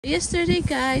Yesterday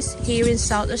guys, here in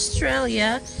South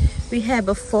Australia, we have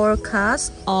a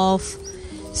forecast of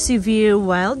severe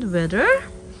wild weather,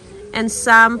 and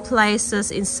some places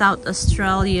in South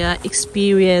Australia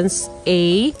experience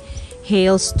a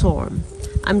hailstorm.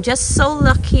 I'm just so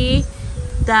lucky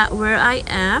that where I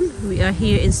am, we are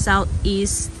here in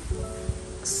southeast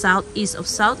of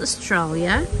South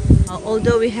Australia.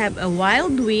 Although we have a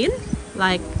wild wind,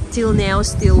 like till now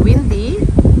still windy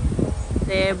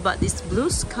there, but it's blue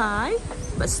sky,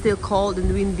 but still cold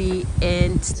and windy.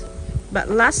 But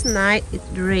last night it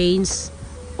rains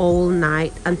all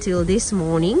night until this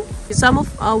morning. Some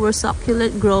of our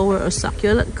succulent grower or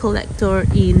succulent collector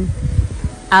in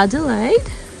Adelaide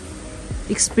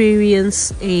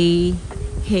experienced a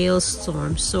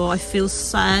hailstorm, so I feel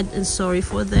sad and sorry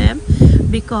for them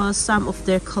because some of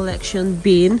their collection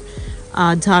been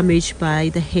damaged by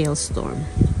the hailstorm.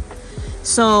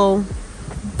 So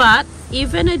but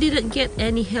even I didn't get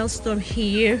any hailstorm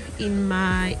here in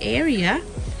my area,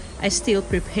 I still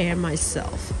prepare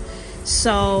myself.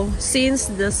 So since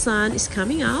the sun is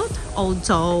coming out,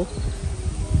 although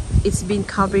it's been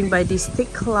covering by these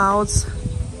thick clouds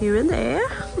here and there,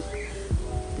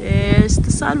 there's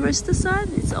the sun. Where's the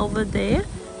sun? It's over there,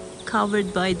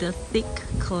 covered by the thick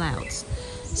clouds.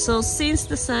 So since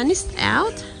the sun is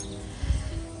out,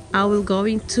 I will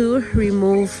going to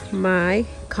remove my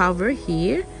cover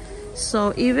here.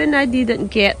 So even I didn't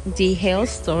get the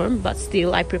hailstorm, but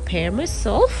still I prepare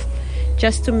myself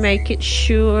just to make it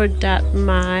sure that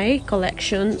my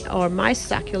collection or my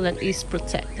succulent is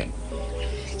protected.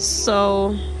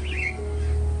 So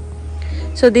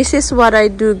this is what I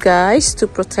do guys to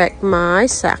protect my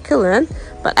succulent,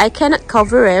 but I cannot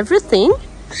cover everything.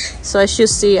 So as you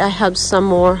see, I have some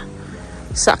more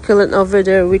succulent over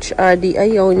there, which are the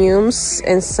ioniums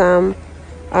and some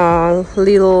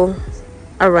little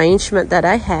arrangement that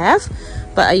I have.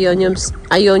 But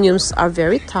ioniums are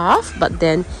very tough, but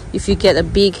then if you get a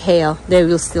big hail, they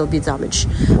will still be damaged.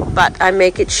 But I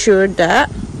make it sure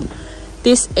that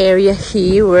this area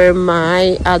here where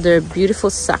my other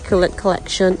beautiful succulent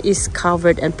collection is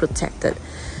covered and protected.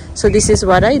 So this is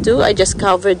what I do. I just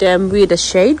cover them with a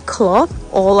shade cloth.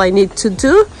 All I need to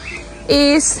do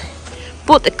is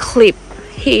put a clip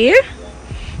here,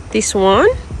 this one,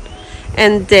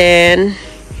 and then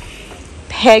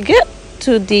peg it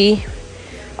to the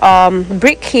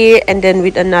brick here, and then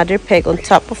with another peg on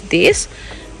top of this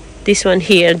one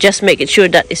here. Just make it sure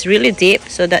that it's really deep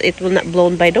so that it will not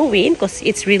blown by the wind, because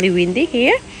it's really windy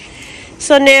here.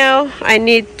 So now I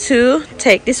need to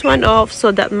take this one off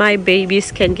so that my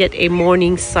babies can get a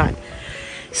morning sun.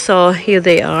 So here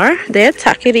they are. They're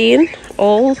tucked in,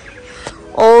 all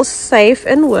safe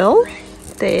and well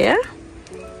there.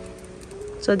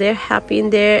 So they're happy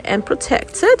in there and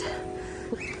protected.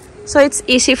 So it's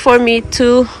easy for me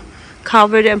to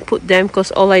cover them, put them,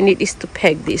 because all I need is to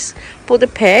peg this. Put the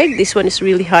peg. This one is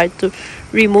really hard to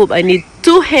remove. I need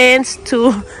 2 hands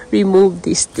to remove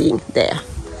this thing there.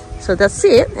 So that's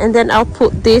it. And then I'll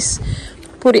put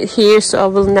it here so I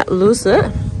will not lose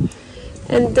it.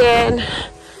 And then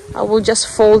I will just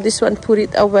fold this one, put it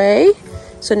away.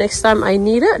 So next time I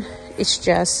need it, it's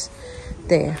just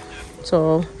there.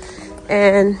 So,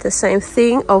 and the same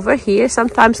thing over here.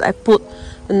 Sometimes I put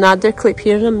another clip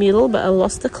here in the middle, but I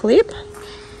lost the clip.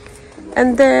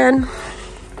 And then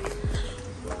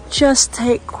just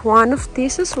take one of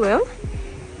these as well,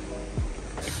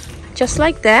 just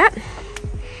like that,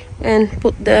 and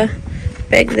put the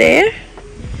peg there.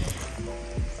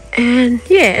 And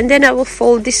yeah, and then I will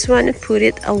fold this one and put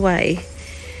it away.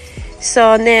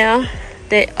 So now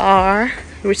they are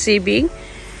receiving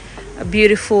a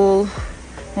beautiful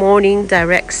morning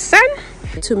direct sun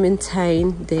to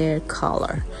maintain their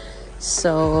color.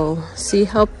 So see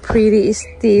how pretty is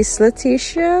this,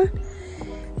 Letitia?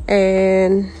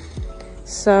 And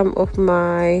some of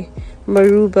my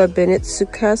Maruba Bennett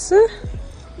Sucasa.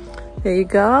 There you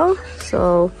go.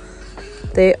 So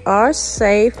they are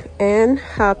safe and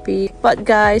happy. But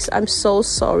guys, I'm so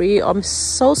sorry,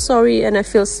 and I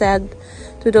feel sad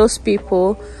to those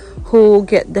people who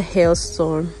get the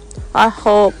hailstorm. I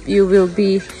hope you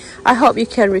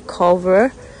can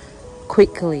recover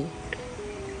quickly.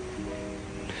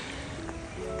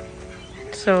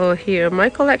 So here my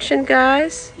collection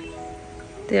guys,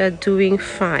 they are doing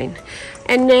fine.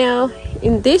 And now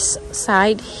in this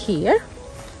side here,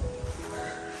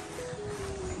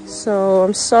 so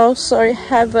I'm so sorry I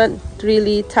haven't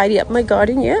really tidied up my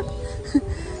garden yet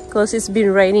because it's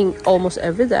been raining almost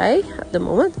every day at the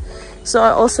moment. So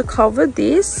I also covered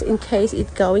this in case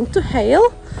it's going to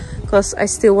hail, because I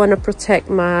still want to protect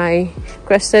my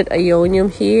crested ionium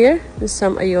here and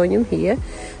some ionium here.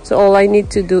 So all I need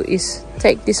to do is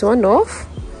take this one off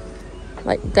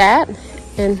like that,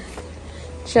 and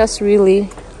just really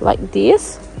like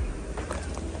this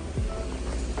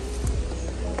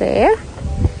there,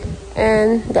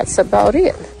 and that's about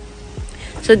it.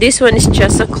 So this one is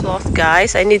just a cloth,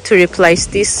 guys. I need to replace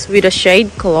this with a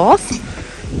shade cloth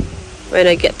when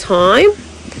I get time,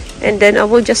 and then I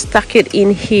will just tuck it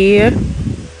in here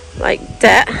like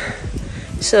that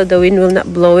so the wind will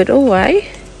not blow it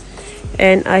away.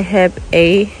 And I have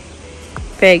a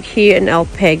peg here, and I'll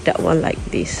peg that one like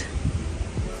this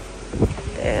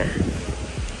there.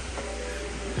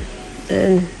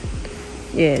 And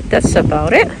yeah, that's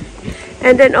about it.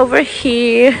 And then over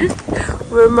here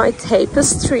where my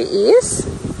tapestry is,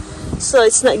 so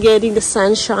it's not getting the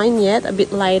sunshine yet, a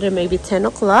bit lighter, maybe 10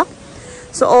 o'clock.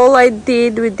 So all I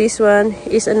did with this one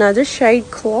is another shade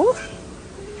cloth,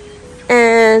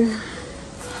 and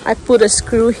I put a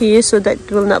screw here so that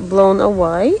it will not blow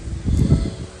away.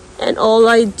 And all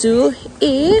I do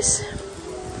is,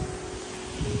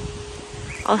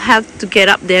 I'll have to get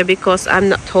up there because I'm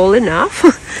not tall enough.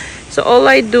 So all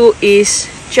I do is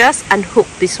just unhook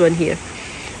this one here.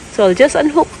 So I'll just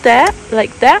unhook that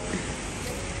like that,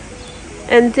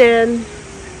 and then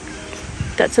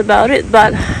that's about it.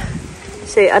 But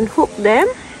say unhook them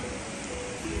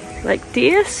like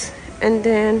this, and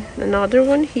then another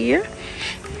one here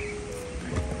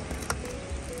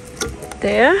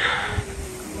there.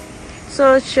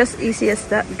 So it's just easy as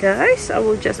that, guys. I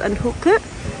will just unhook it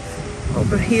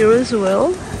over here as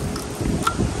well,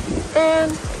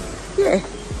 and yeah,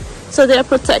 so they are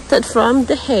protected from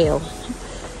the hail.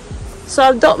 So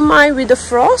I don't mind with the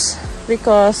frost,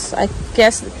 because I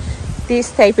guess these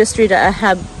tapestry that I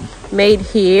have made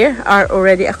here are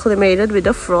already acclimated with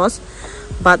the frost,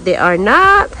 but they are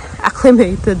not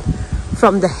acclimated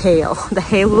from the hail. The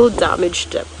hail will damage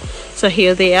them. So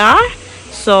here they are.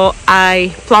 So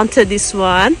I planted this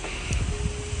one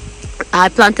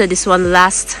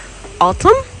last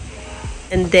autumn,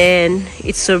 and then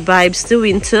it survives the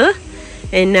winter,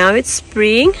 and now it's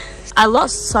spring. I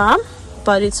lost some,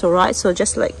 but it's alright. So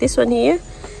just like this one here,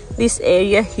 this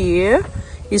area here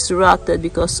is rotted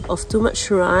because of too much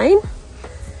rain,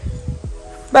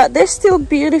 but they're still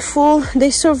beautiful. They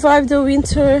survived the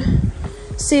winter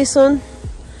season.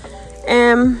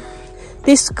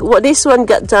 This one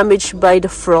got damaged by the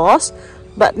frost,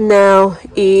 but now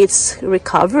it's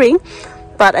recovering.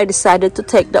 But I decided to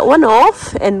take that one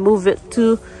off and move it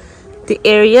to the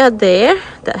area there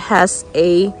that has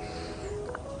a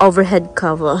overhead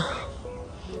cover,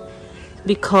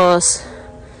 because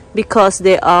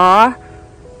they are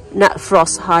not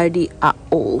frost hardy at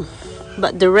all,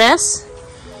 but the rest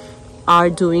are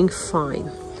doing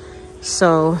fine.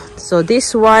 So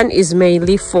this one is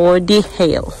mainly for the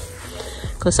hail,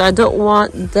 because I don't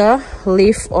want the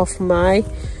leaf of my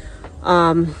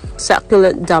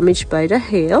succulent damaged by the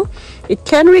hail. It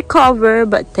can recover,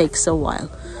 but takes a while.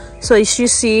 So as you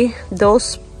see,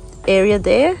 those area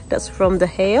there, that's from the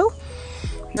hail.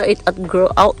 Now it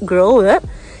outgrow it,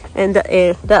 and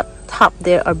that top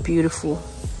there are beautiful.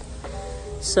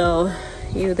 So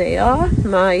here they are,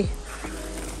 my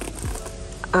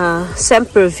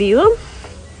sempervivum.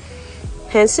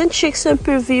 Hansen chick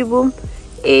sempervivum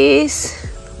is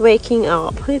waking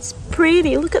up. It's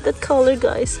pretty. Look at that color,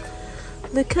 guys.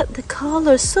 Look at the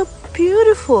color, so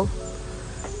beautiful.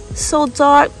 So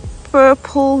dark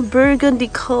purple burgundy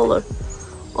color.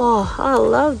 Oh, I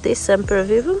love this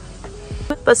sempervivum.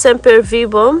 But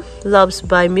sempervivum loves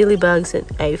by mealybugs and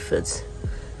aphids.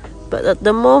 But at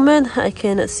the moment, I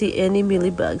cannot see any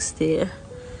mealybugs there.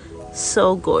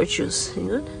 So gorgeous.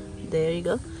 Hang on. There you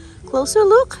go. Closer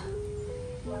look.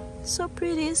 So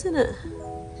pretty, isn't it?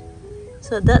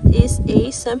 So that is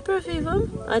a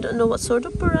sempervivum. I don't know what sort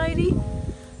of variety,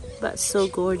 but so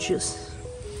gorgeous.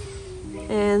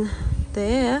 And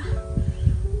there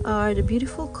are the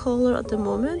beautiful color at the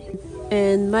moment.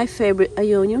 And my favorite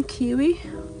Ionian kiwi.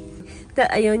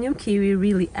 The Ionian kiwi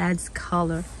really adds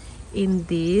color in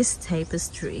this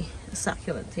tapestry,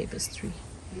 succulent tapestry.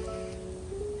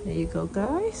 There you go,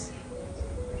 guys.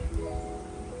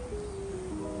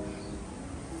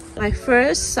 My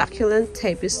first succulent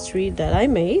tapestry that I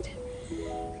made.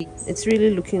 It's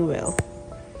really looking well.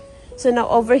 So now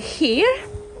over here,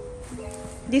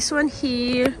 this one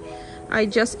here, I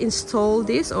just installed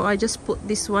this, or I just put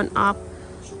this one up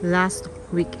last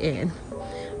weekend,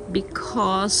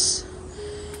 because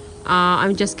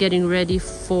I'm just getting ready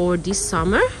for this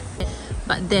summer.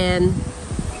 But then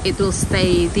it will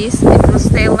stay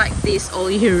like this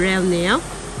all year round now,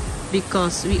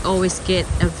 because we always get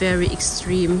a very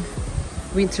extreme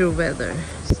winter weather.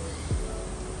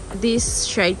 this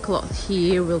shade cloth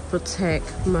here will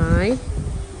protect my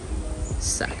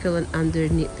succulent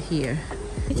underneath here.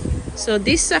 So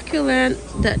this succulent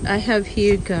that I have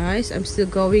here, guys, I'm still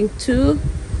going to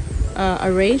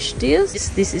arrange this.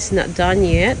 This is not done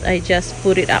yet. I just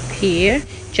put it up here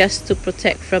just to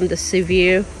protect from the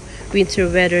severe winter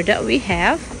weather that we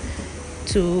have,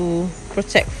 to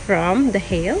protect from the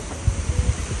hail.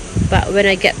 But when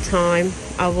I get time,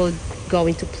 I will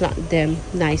going to plant them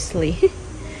nicely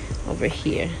over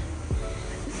here.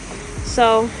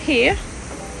 So here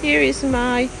is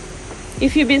my,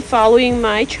 if you've been following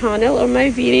my channel or my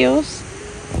videos,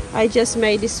 I just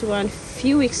made this one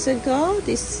few weeks ago,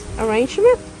 this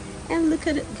arrangement, and look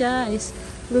at it, guys.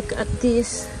 Look at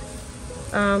this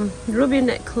ruby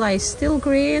necklace, still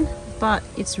green, but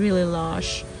it's really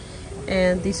large.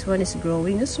 And this one is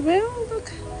growing as well.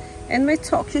 Look, and my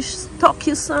Tokyo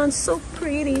sun, so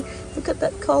pretty. Look at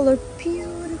that color,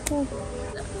 beautiful.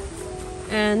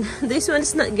 And this one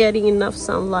is not getting enough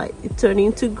sunlight, it's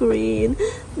turning to green.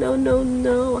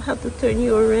 No, I have to turn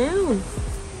you around.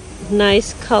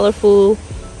 Nice colorful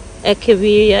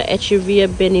Echeveria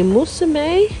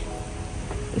Benimusume.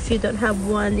 If you don't have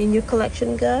one in your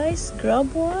collection, guys,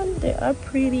 grab one. They are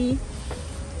pretty.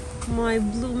 My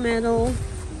blue metal,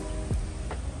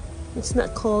 it's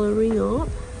not coloring up.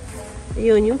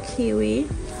 Ionium kiwi.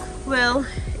 Well,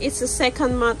 it's the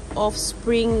second month of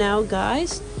spring now,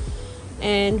 guys,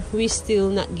 and we're still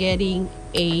not getting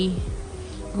a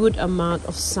good amount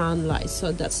of sunlight.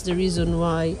 So that's the reason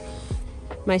why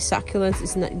my succulents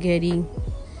is not getting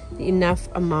enough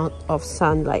amount of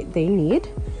sunlight they need.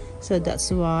 So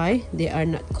that's why they are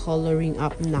not coloring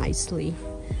up nicely.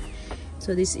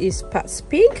 So this is Pat's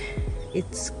Pink.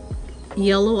 It's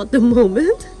yellow at the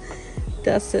moment,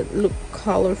 doesn't look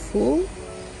colorful.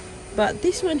 But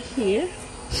this one here,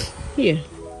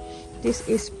 this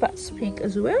is Pat's Pink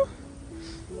as well,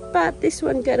 but this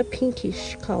one got a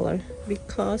pinkish color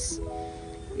because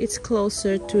it's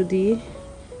closer to the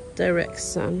direct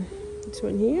sun. This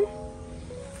one here,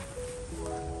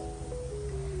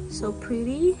 so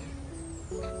pretty.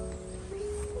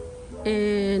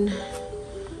 And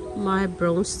my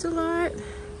bronze delight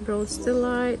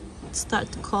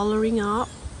start coloring up,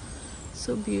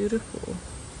 so beautiful.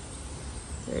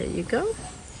 There you go.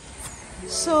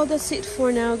 So that's it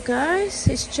for now, guys.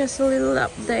 It's just a little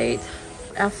update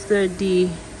after the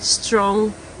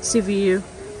strong severe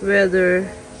weather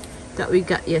that we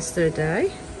got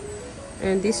yesterday.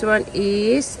 And this one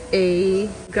is a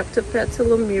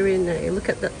Graptopetalum myrinae. Look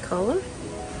at that color,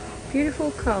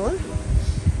 beautiful color.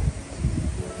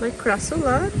 My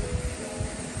crassula,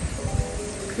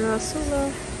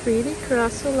 pretty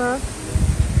crassula.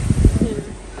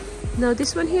 Now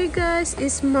this one here, guys,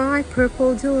 is my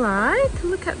Purple Delight.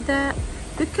 Look at that,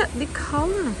 look at the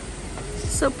color,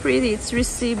 so pretty. It's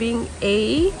receiving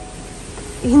a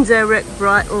indirect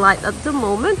bright light at the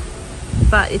moment,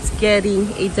 but it's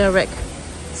getting a direct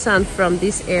sun from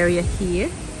this area here.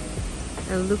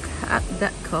 And look at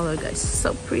that color, guys,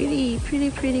 so pretty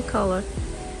color.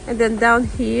 And then down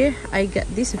here I got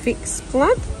this Vix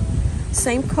plant,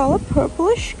 same color,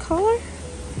 purplish color,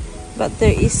 but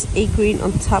there is a green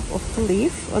on top of the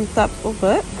leaf, on top of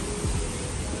it,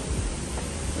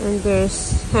 and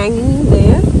there's hanging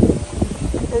there.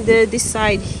 And then this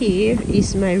side here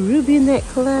is my ruby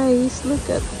necklace. Look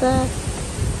at that,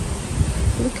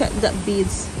 look at that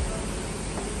beads.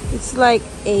 It's like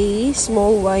a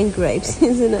small wine grapes,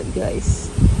 isn't it,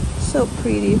 guys? So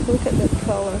pretty. Look at that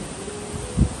color.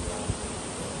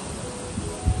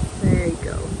 There you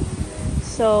go.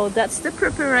 So that's the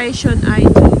preparation I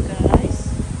do, guys,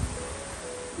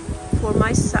 for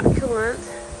my succulent,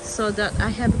 so that I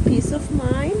have a peace of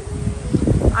mind.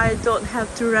 I don't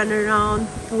have to run around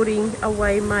putting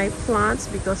away my plants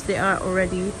because they are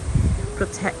already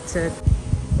protected.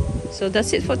 So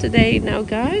that's it for today now,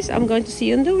 guys. I'm going to see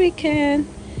you on the weekend.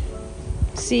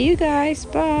 See you guys.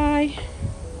 Bye.